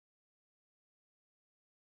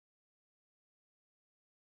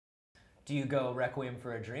Do you go Requiem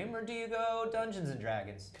for a Dream or do you go Dungeons and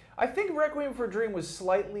Dragons? I think Requiem for a Dream was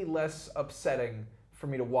slightly less upsetting for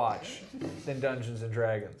me to watch than Dungeons and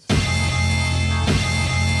Dragons.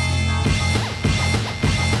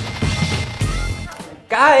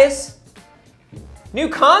 Guys, new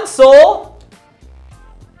console.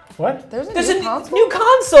 What? There's There's a a console? new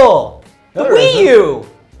console. No, The there Wii isn't. U.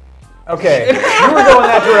 Okay, you were going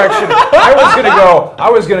that direction.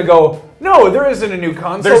 I was gonna go. No, there isn't a new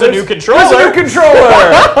console. There's a new controller. There's a new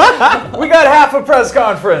controller. We got half a press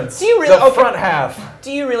conference. Do you really? The front half.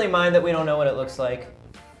 Do you really mind that we don't know what it looks like?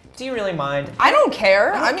 Do you really mind? I don't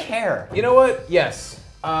care. I don't care. You know what? Yes,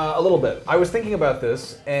 a little bit. I was thinking about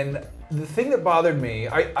this, and the thing that bothered me,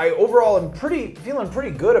 I overall am feeling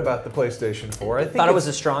pretty good about the PlayStation 4. I Thought it was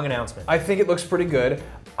a strong announcement. I think it looks pretty good.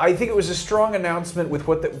 I think it was a strong announcement with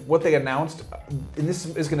what they announced, and this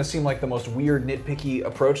is going to seem like the most weird, nitpicky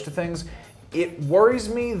approach to things. It worries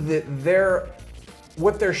me that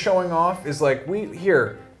what they're showing off is like,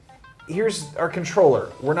 here's our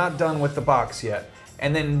controller. We're not done with the box yet.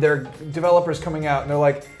 And then their developers coming out and they're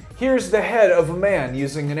like, here's the head of a man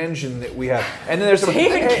using an engine that we have. And then there's a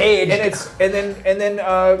David Cage. and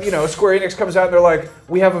then Square Enix comes out and they're like,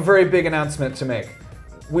 we have a very big announcement to make.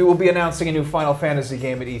 We will be announcing a new Final Fantasy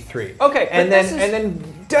game at E3. Okay, and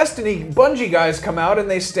then Destiny Bungie guys come out and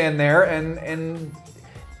they stand there and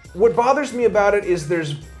what bothers me about it is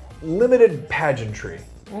there's limited pageantry.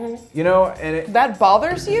 Mm-hmm. You know, and That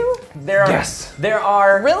bothers you? yes. There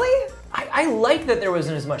are. Really? I like that there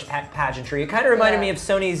wasn't as much pageantry. It kind of reminded me of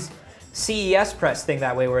Sony's CES press thing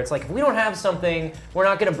that way, where it's like, if we don't have something, we're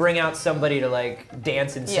not going to bring out somebody to like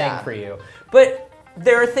dance and sing for you. But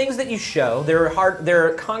there are things that you show. There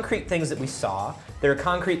are concrete things that we saw. There are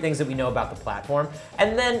concrete things that we know about the platform.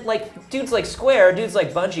 And then like dudes like Square, dudes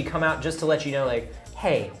like Bungie come out just to let you know like,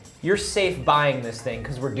 hey, you're safe buying this thing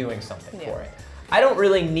because we're doing something for it. I don't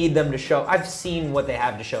really need them to show. I've seen what they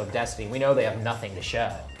have to show of Destiny. We know they have nothing to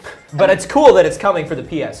show. But it's cool that it's coming for the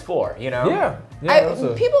PS4, you know?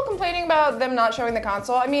 Yeah. People complaining about them not showing the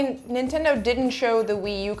console. I mean, Nintendo didn't show the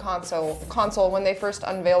Wii U console when they first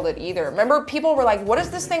unveiled it either. Remember, people were like, what does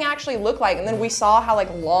this thing actually look like? And then we saw how like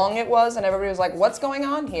long it was and everybody was like, what's going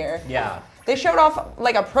on here? Yeah. They showed off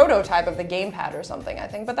like a prototype of the gamepad or something, I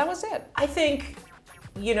think, but that was it. I think,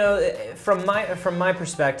 you know, from my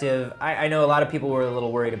perspective, I know a lot of people were a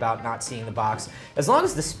little worried about not seeing the box. As long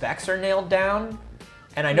as the specs are nailed down,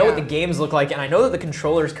 and I know what the games look like, and I know that the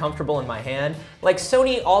controller is comfortable in my hand, like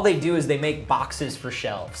Sony, all they do is they make boxes for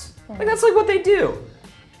shelves. Like that's like what they do.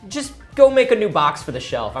 Just go make a new box for the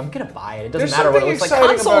shelf. I'm gonna buy it. It doesn't matter what it looks like.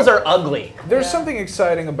 Consoles are ugly. There's something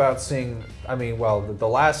exciting about seeing, I mean, well, the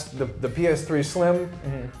PS3 Slim,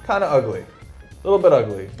 kind of ugly. A little bit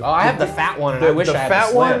ugly. Oh, I have the fat one, and I wish I had the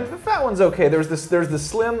slim. The fat one's okay. There's the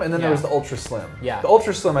slim, and then there was the ultra slim. Yeah. The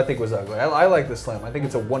ultra slim I think was ugly. I like the slim. I think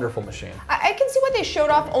it's a wonderful machine. I can see why they showed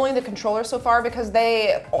off only the controller so far because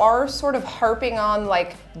they are sort of harping on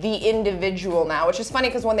like the individual now, which is funny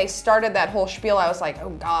because when they started that whole spiel, I was like, oh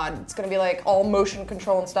God, it's gonna be like all motion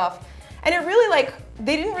control and stuff. And it really like,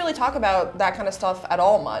 they didn't really talk about that kind of stuff at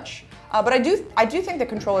all much. But I do think the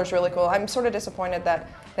controller's really cool. I'm sort of disappointed that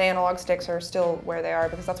the analog sticks are still where they are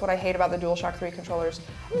because that's what I hate about the DualShock 3 controllers.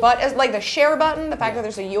 But as like the share button, the fact that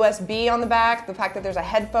there's a USB on the back, the fact that there's a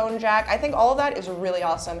headphone jack, I think all of that is really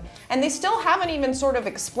awesome. And they still haven't even sort of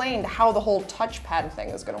explained how the whole touchpad thing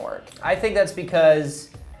is gonna work. I think that's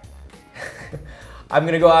because I'm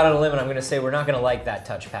gonna go out on a limb and I'm gonna say we're not gonna like that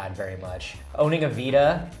touchpad very much. Owning a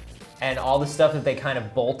Vita and all the stuff that they kind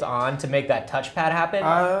of bolt on to make that touchpad happen,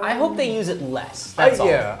 I hope they use it less. That's all.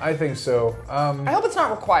 Yeah, I think so. I hope it's not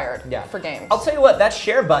required for games. I'll tell you what, that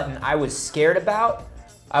share button I was scared about.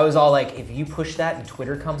 I was all like, if you push that and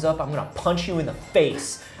Twitter comes up, I'm gonna punch you in the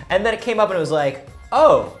face. And then it came up and it was like,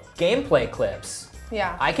 oh, gameplay clips.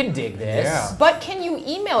 Yeah. I can dig this. Yeah. But can you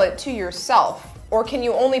email it to yourself? Or can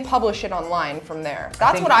you only publish it online from there?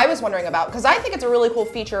 That's what I was wondering about, because I think it's a really cool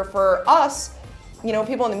feature for us, you know,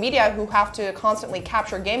 people in the media who have to constantly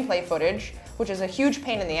capture gameplay footage, which is a huge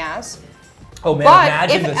pain in the ass. Oh man, But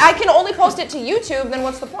imagine if I can only post it to YouTube, then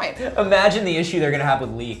what's the point? Imagine the issue they're gonna have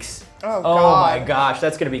with leaks. Oh, Oh my gosh,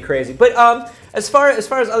 that's gonna be crazy. But as far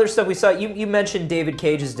as other stuff we saw, you mentioned David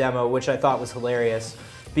Cage's demo, which I thought was hilarious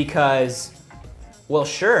because, well,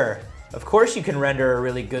 sure, of course you can render a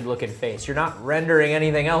really good-looking face. You're not rendering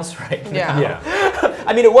anything else right now. Yeah.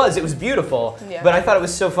 I mean, it was beautiful, Yeah. but I thought it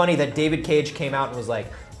was so funny that David Cage came out and was like,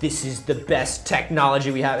 this is the best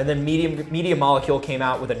technology we have. And then Media Molecule came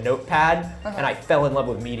out with a notepad, and I fell in love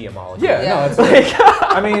with Media Molecule. Yeah, no, it's like,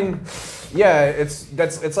 I mean, Yeah,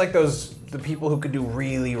 it's like the people who could do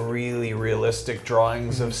really, really realistic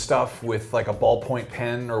drawings of stuff with like a ballpoint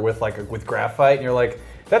pen or with graphite, and you're like,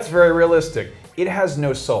 that's very realistic. It has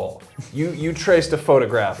no soul. You traced a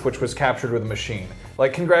photograph which was captured with a machine.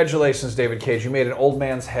 Like, congratulations, David Cage, you made an old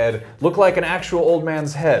man's head look like an actual old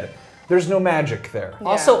man's head. There's no magic there. Yeah.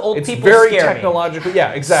 Also, old people scare me. It's very technological.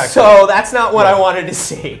 Yeah, exactly. So that's not what I wanted to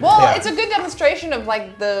see. Well, it's a good demonstration of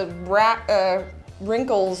like the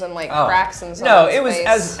wrinkles and like cracks and stuff. No, it was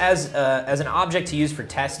as an object to use for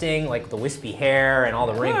testing, like the wispy hair and all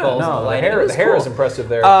the wrinkles. No, and the hair is impressive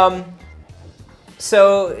there.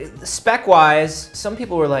 So spec-wise, some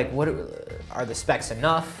people were like, "What are the specs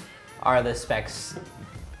enough? Are the specs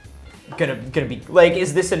gonna be like?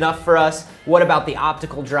 Is this enough for us? What about the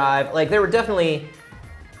optical drive? Like, there were definitely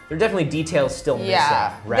details still missing.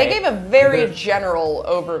 Yeah, right? They gave a very general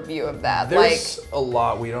overview of that. There's a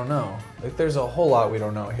lot we don't know. Like, there's a whole lot we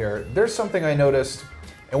don't know here. There's something I noticed,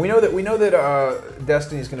 and we know that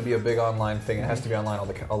Destiny is going to be a big online thing. It has to be online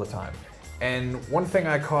all the time. And one thing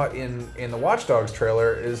I caught in the Watch Dogs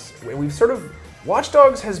trailer is Watch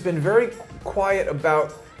Dogs has been very quiet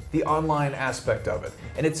about the online aspect of it.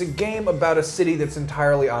 And it's a game about a city that's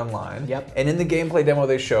entirely online. Yep. And in the gameplay demo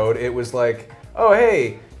they showed, it was like, oh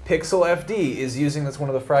hey, Pixel FD is using, that's one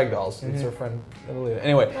of the frag dolls. It's her friend, Evelina.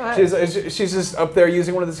 Anyway, she's just up there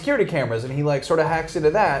using one of the security cameras, and he like sort of hacks into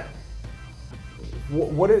that.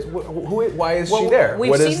 Why is she there?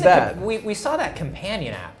 What is that? We saw that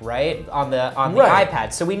companion app, right, on the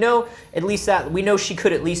iPad. So we know at least that she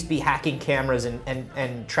could at least be hacking cameras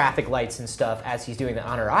and traffic lights and stuff as he's doing that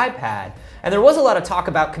on her iPad. And there was a lot of talk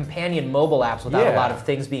about companion mobile apps without a lot of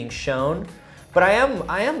things being shown. But I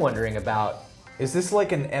am wondering about. Is this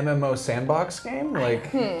like an MMO sandbox game?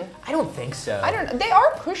 Like, I don't think so. I don't know. They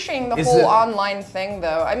are pushing the whole online thing,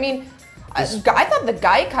 though. I mean. I thought the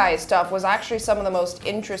Gaikai stuff was actually some of the most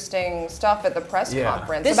interesting stuff at the press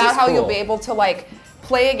conference. About how you'll be able to like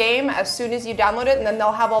play a game as soon as you download it, and then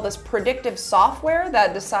they'll have all this predictive software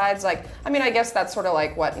that decides like, I mean, I guess that's sort of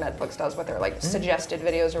like what Netflix does with their like suggested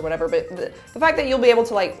videos or whatever, but the fact that you'll be able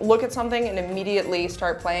to like look at something and immediately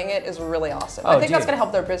start playing it is really awesome. I think that's gonna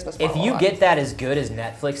help their business model. If you get that as good as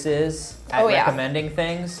Netflix is at recommending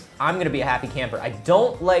things, I'm gonna be a happy camper. I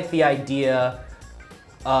don't like the idea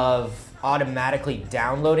of automatically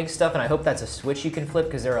downloading stuff, and I hope that's a switch you can flip,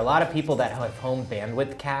 because there are a lot of people that have home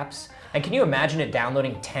bandwidth caps. And can you imagine it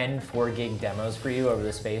downloading 10 4-gig demos for you over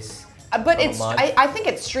the space but of a month? I think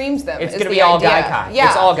it streams them. It's going to be all Gaikai. Yeah.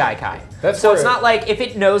 It's all Gaikai. So it's not like if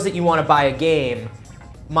it knows that you want to buy a game,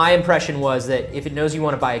 my impression was that if it knows you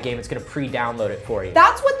want to buy a game, it's going to pre-download it for you.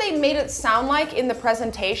 That's what they made it sound like in the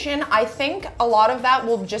presentation. I think a lot of that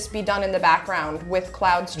will just be done in the background with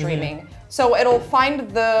cloud streaming. So it'll find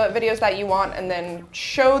the videos that you want and then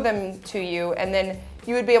show them to you, and then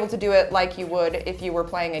you would be able to do it like you would if you were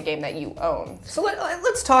playing a game that you own. So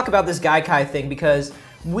let's talk about this Gaikai thing, because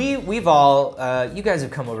we've all, you guys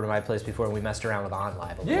have come over to my place before and we messed around with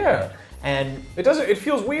OnLive a little bit. And it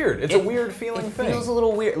feels weird. It's a weird feeling thing. It feels a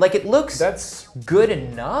little weird. Like, it looks good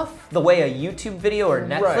enough, the way a YouTube video or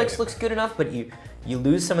Netflix looks good enough, but you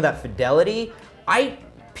lose some of that fidelity.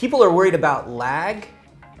 People are worried about lag.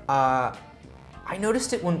 I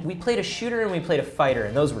noticed it when we played a shooter and we played a fighter,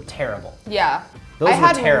 and those were terrible. Yeah. I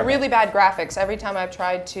had really bad graphics every time I've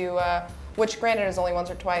tried to, which granted is only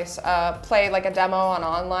once or twice, play like a demo on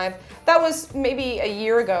OnLive. That was maybe a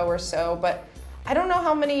year ago or so, but I don't know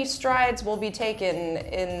how many strides will be taken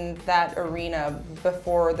in that arena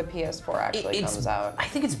before the PS4 actually comes out. I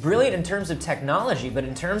think it's brilliant in terms of technology, but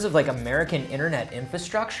in terms of like American internet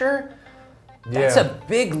infrastructure, that's a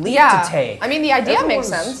big leap to take. I mean, the idea makes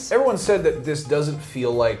sense. Everyone said that this doesn't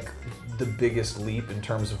feel like the biggest leap in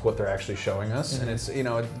terms of what they're actually showing us. And it's,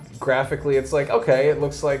 graphically it's like, okay, it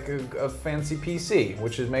looks like a fancy PC,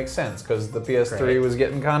 which makes sense because the PS3 was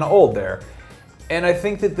getting kind of old there. And I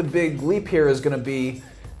think that the big leap here is going to be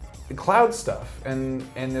the cloud stuff and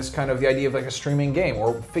this kind of the idea of like a streaming game,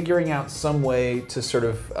 or figuring out some way to sort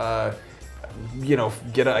of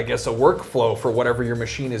get I guess a workflow for whatever your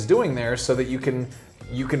machine is doing there, so that you can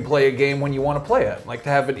play a game when you want to play it, like to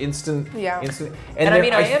have an instant. And I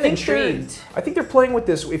mean, I am intrigued. I think they're playing with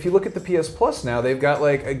this. If you look at the PS Plus now, they've got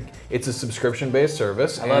like it's a subscription-based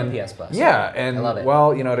service. I love PS Plus. Yeah, and I love it.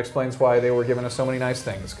 Well, it explains why they were giving us so many nice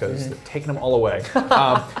things, because they're taking them all away.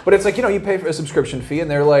 But it's like, you pay for a subscription fee,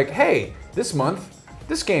 and they're like, hey, this month,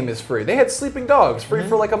 this game is free. They had Sleeping Dogs free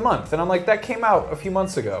for like a month, and I'm like, that came out a few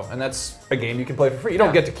months ago, and that's a game you can play for free. You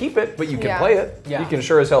don't get to keep it, but you can play it. You can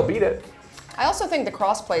sure as hell beat it. I also think the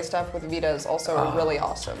crossplay stuff with Vita is also really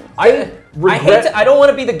awesome. I don't want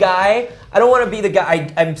to be the guy. I don't want to be the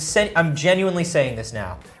guy. I'm genuinely saying this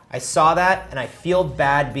now. I saw that and I feel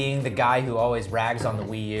bad being the guy who always rags on the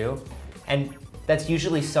Wii U. And that's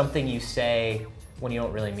usually something you say when you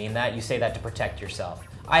don't really mean that. You say that to protect yourself.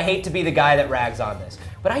 I hate to be the guy that rags on this,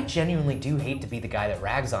 but I genuinely do hate to be the guy that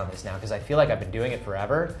rags on this now because I feel like I've been doing it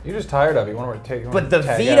forever. You're just tired of it. You want to take it. But the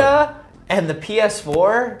Vita and the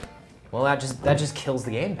PS4, well, that just kills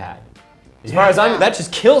the gamepad. As far as that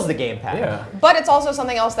just kills the gamepad. Yeah. But it's also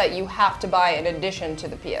something else that you have to buy in addition to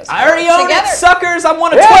the PS4. I already own it, suckers! I'm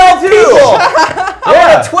one of 12 people! I'm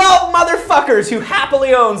one of 12 motherfuckers who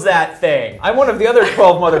happily owns that thing. I'm one of the other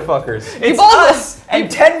 12 motherfuckers. It's us and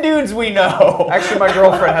 10 dudes we know. Actually, my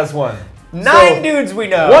girlfriend has one. 9 dudes we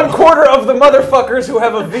know. 1/4 of the motherfuckers who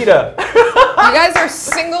have a Vita. You guys are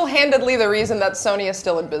single-handedly the reason that Sony is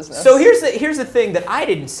still in business. So here's the thing that I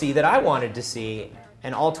didn't see that I wanted to see,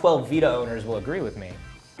 and all 12 Vita owners will agree with me.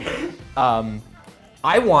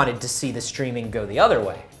 I wanted to see the streaming go the other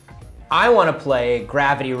way. I want to play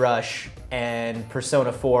Gravity Rush and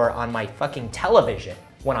Persona 4 on my fucking television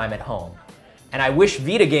when I'm at home. And I wish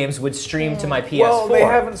Vita games would stream to my PS4. Well, they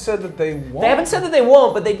haven't said that they won't. They haven't said that they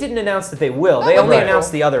won't, but they didn't announce that they will. They only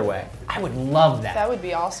announced the other way. I would love that. That would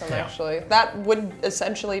be awesome, actually. That would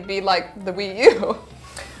essentially be like the Wii U.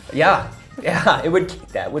 Yeah. Yeah,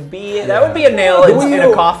 that would be a nail in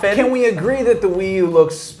a coffin. Can we agree that the Wii U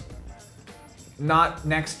looks not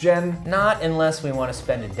next gen? Not unless we want to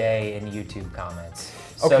spend a day in YouTube comments.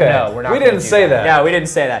 Okay. So no, we're not. We didn't say that. Yeah, we didn't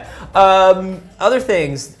say that. Other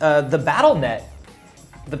things, the BattleNet,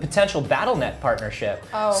 the potential BattleNet partnership.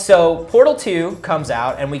 Oh. So Portal 2 comes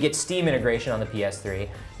out and we get Steam integration on the PS3,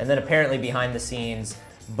 and then apparently behind the scenes,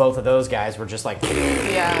 both of those guys were just like,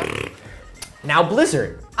 Yeah. Now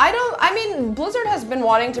Blizzard. I mean, Blizzard has been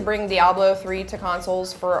wanting to bring Diablo 3 to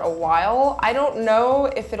consoles for a while. I don't know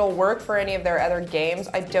if it'll work for any of their other games.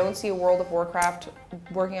 I don't see World of Warcraft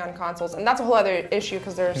working on consoles, and that's a whole other issue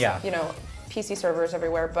because there's, you know, PC servers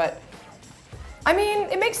everywhere, but I mean,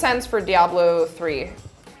 it makes sense for Diablo 3.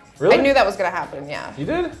 Really? I knew that was gonna happen, yeah. You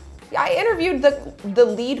did? Yeah, I interviewed the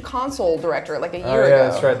lead console director like a year ago. Oh yeah,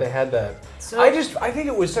 that's right, they had that. So, I think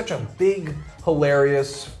it was such a big,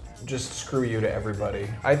 hilarious, just screw you to everybody.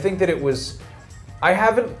 I think that it was,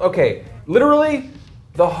 literally,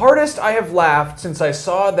 the hardest I have laughed since I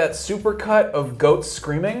saw that supercut of goats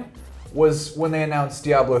screaming was when they announced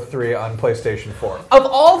Diablo 3 on PlayStation 4. Of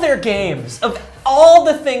all their games, of all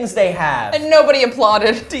the things they have, And nobody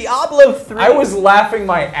applauded. Diablo 3. I was laughing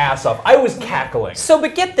my ass off. I was cackling. So,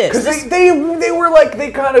 but get this. Because they were like,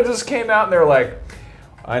 they kind of just came out and they're like,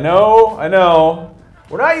 I know.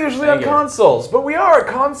 We're not usually on consoles, but we are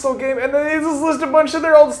a console game, and then they just list a bunch of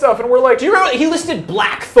their old stuff, and we're like... Do you remember, he listed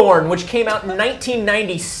Blackthorn, which came out in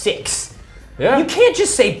 1996. Yeah. You can't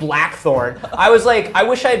just say Blackthorn. I was like, I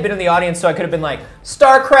wish I had been in the audience so I could have been like,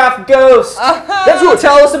 StarCraft Ghost. That's what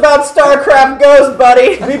tell us about StarCraft Ghost,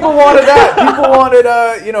 buddy. People wanted that. People wanted,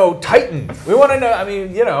 Titan. We want to know, I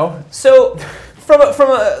mean, So... From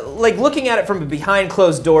a like looking at it from a behind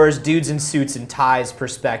closed doors, dudes in suits and ties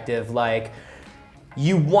perspective, like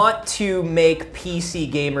you want to make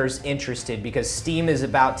PC gamers interested because Steam is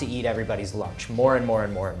about to eat everybody's lunch more and more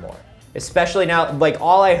and more and more. Especially now, like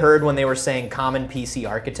all I heard when they were saying common PC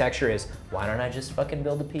architecture is, why don't I just fucking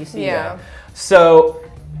build a PC? Yeah. So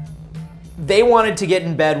they wanted to get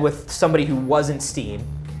in bed with somebody who wasn't Steam,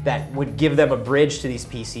 that would give them a bridge to these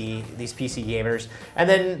PC gamers. And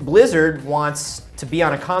then Blizzard wants to be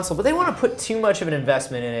on a console, but they want to put too much of an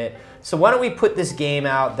investment in it. So why don't we put this game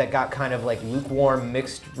out that got kind of like lukewarm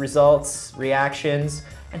mixed reactions,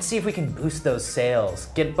 and see if we can boost those sales,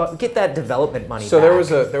 get that development money So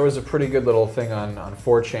back. there was a pretty good little thing on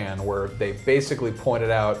 4chan where they basically pointed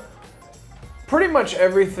out pretty much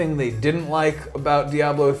everything they didn't like about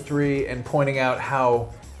Diablo 3 and pointing out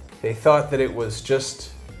how they thought that it was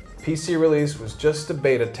just PC release was just a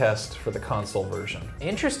beta test for the console version.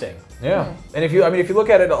 Interesting. Yeah, and if you look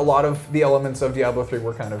at it, a lot of the elements of Diablo 3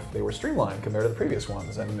 were streamlined compared to the previous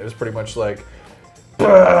ones, and it was pretty much like,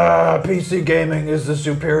 PC gaming is the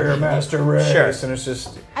superior master race, Sure. and it's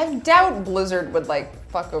just. I doubt Blizzard would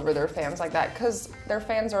fuck over their fans like that because their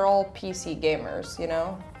fans are all PC gamers,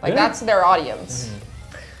 that's their audience. Mm-hmm.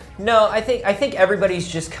 No, I think everybody's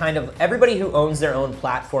just everybody who owns their own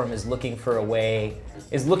platform is looking for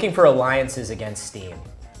alliances against Steam.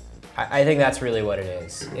 I think that's really what it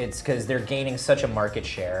is. It's because they're gaining such a market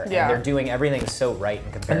share, and they're doing everything so right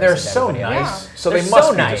in comparison And they're to so everybody nice, else. so They're they must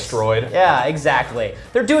so be nice. destroyed. Yeah, exactly.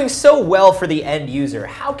 They're doing so well for the end user.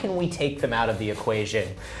 How can we take them out of the equation?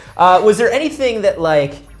 Was there anything that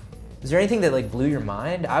Is there anything that like blew your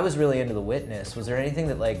mind? I was really into The Witness. Was there anything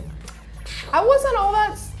that like? I wasn't all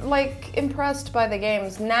that like impressed by the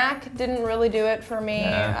games. Knack didn't really do it for me.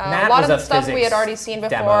 A lot of the stuff we had already seen before.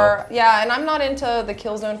 Demo. Yeah, and I'm not into the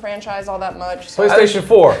Killzone franchise all that much. So PlayStation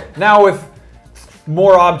 4 now with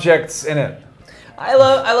more objects in it. I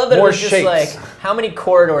love that more it was just shapes. like, how many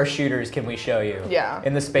corridor shooters can we show you? Yeah.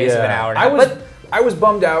 In the space of an hour. I was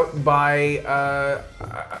bummed out by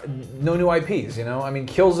no new IPs. You know, I mean,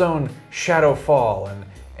 Killzone, Shadowfall,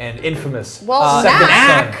 and Infamous. Well,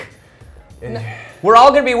 Knack. We're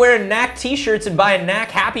all gonna be wearing Knack T-shirts and buying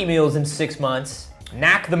Knack Happy Meals in 6 months.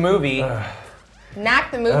 Knack the movie.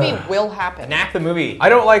 Knack the movie will happen. Knack the movie. I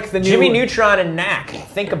don't like the new Jimmy Neutron and Knack.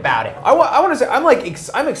 Think about it. I want to say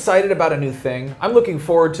I'm excited about a new thing. I'm looking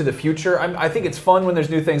forward to the future. I think it's fun when there's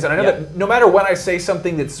new things, and I know that no matter when I say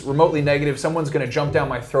something that's remotely negative, someone's going to jump down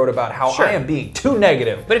my throat about how I am being too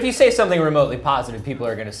negative. But if you say something remotely positive, people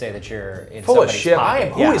are going to say that you're in full of shit.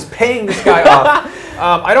 Pocket. Who is paying this guy off?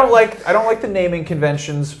 I don't like the naming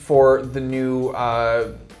conventions for the new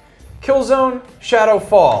Killzone,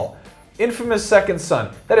 Shadowfall. Infamous Second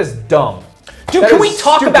Son. That is dumb. Dude, can we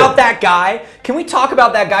talk about that guy? Can we talk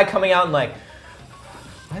about that guy coming out and like,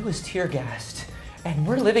 I was tear gassed, and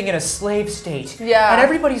we're living in a slave state. Yeah. And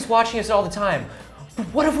everybody's watching us all the time. But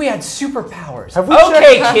what if we had superpowers? Have we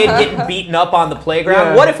okay, kid getting beaten up on the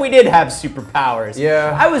playground. Yeah. What if we did have superpowers?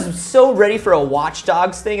 Yeah. I was so ready for a Watch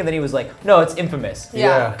Dogs thing, and then he was like, no, it's Infamous.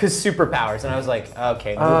 Yeah. Because superpowers. And I was like,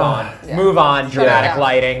 okay, move on. Yeah. Move on, dramatic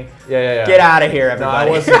lighting. Yeah. Get out of here,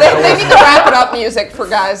 everybody. They need to wrap it up music for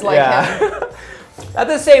guys like him. At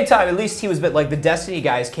the same time, at least he was, but like the Destiny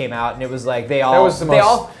guys came out, and it was like they all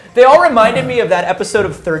reminded me of that episode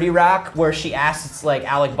of 30 Rock where she asks like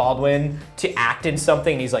Alec Baldwin to act in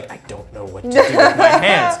something, and he's like, I don't know what to do with my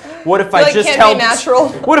hands. What if I just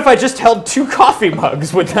held? What if I just held 2 coffee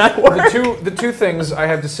mugs? Would that work? The two things I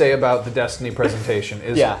have to say about the Destiny presentation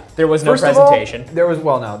is there was no presentation.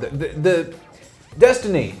 The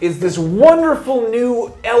Destiny is this wonderful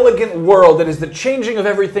new elegant world that is the changing of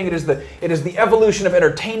everything. It is the evolution of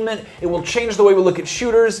entertainment. It will change the way we look at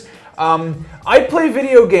shooters. I play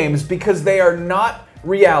video games because they are not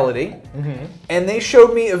reality, and they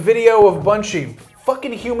showed me a video of a bunch of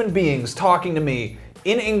fucking human beings talking to me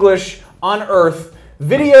in English on Earth.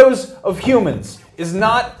 Videos of humans is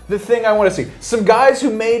not the thing I want to see. Some guys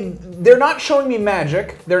they're not showing me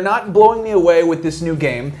magic. They're not blowing me away with this new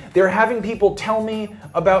game. They're having people tell me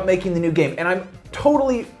about making the new game. And I'm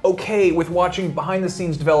totally okay with watching behind the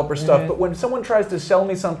scenes developer stuff, but when someone tries to sell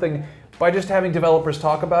me something by just having developers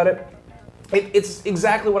talk about it, it's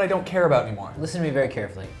exactly what I don't care about anymore. Listen to me very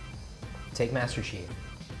carefully. Take Master Chief,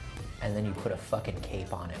 and then you put a fucking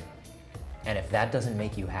cape on him. And if that doesn't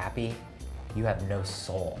make you happy, you have no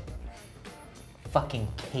soul. Fucking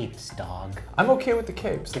capes, dog. I'm okay with the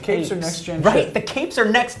capes. The capes are next gen shit. Right, the capes are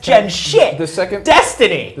next gen shit. The second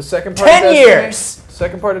Destiny. The second part 10 of Destiny, years.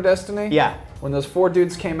 Second part of Destiny. Yeah. When those 4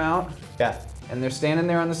 dudes came out. Yeah. And they're standing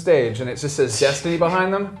there on the stage, and it just says Destiny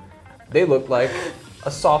behind them. They look like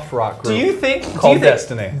a soft rock group. Called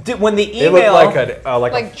Destiny. When the email, they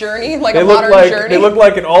look like Journey, like a modern Journey. They look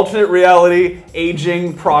like an alternate reality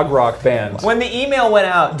aging prog rock band. When the email went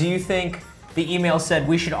out, do you think the email said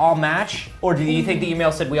we should all match, or do you think the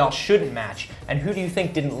email said we all shouldn't match? And who do you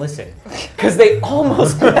think didn't listen? Because they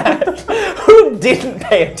almost matched. Who didn't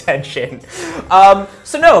pay attention?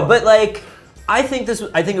 So no, but like, I think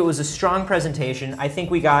it was a strong presentation. I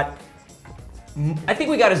think we got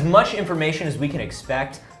as much information as we can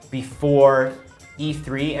expect before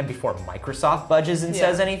E3 and before Microsoft budges and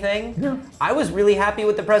says anything. Yeah. I was really happy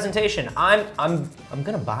with the presentation. I'm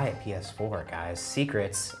gonna buy a PS4, guys.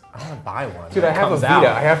 Secrets. I'm gonna buy one. Dude, I have a Vita.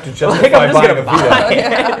 Out. I have to justify buying a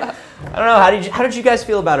Vita. I don't know. How did you guys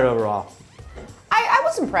feel about it overall? I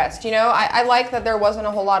was impressed. You know, I like that there wasn't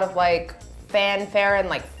a whole lot of like fanfare and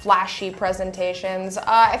like flashy presentations.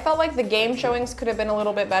 I felt like the game showings could have been a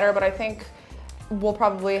little bit better, but I think we'll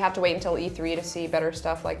probably have to wait until E3 to see better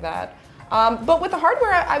stuff like that. But with the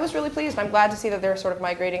hardware, I was really pleased. I'm glad to see that they're sort of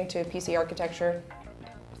migrating to PC architecture.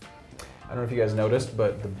 I don't know if you guys noticed,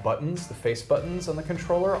 but the buttons, the face buttons on the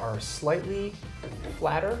controller are slightly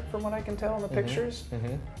flatter from what I can tell in the pictures.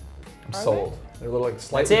 I'm sold. They're a little like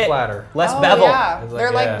slightly flatter. Less bevel. Yeah,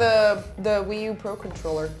 they're like the Wii U Pro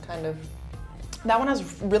controller kind of. That one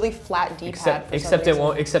has really flat D-pad. Except it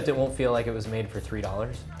won't feel like it was made for $3.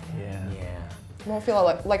 Yeah. It won't feel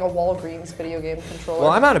like a Walgreens video game controller.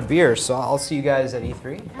 Well, I'm out of beer, so I'll see you guys at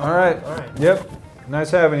E3. All right. All right. Yep.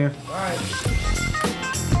 Nice having you. All right.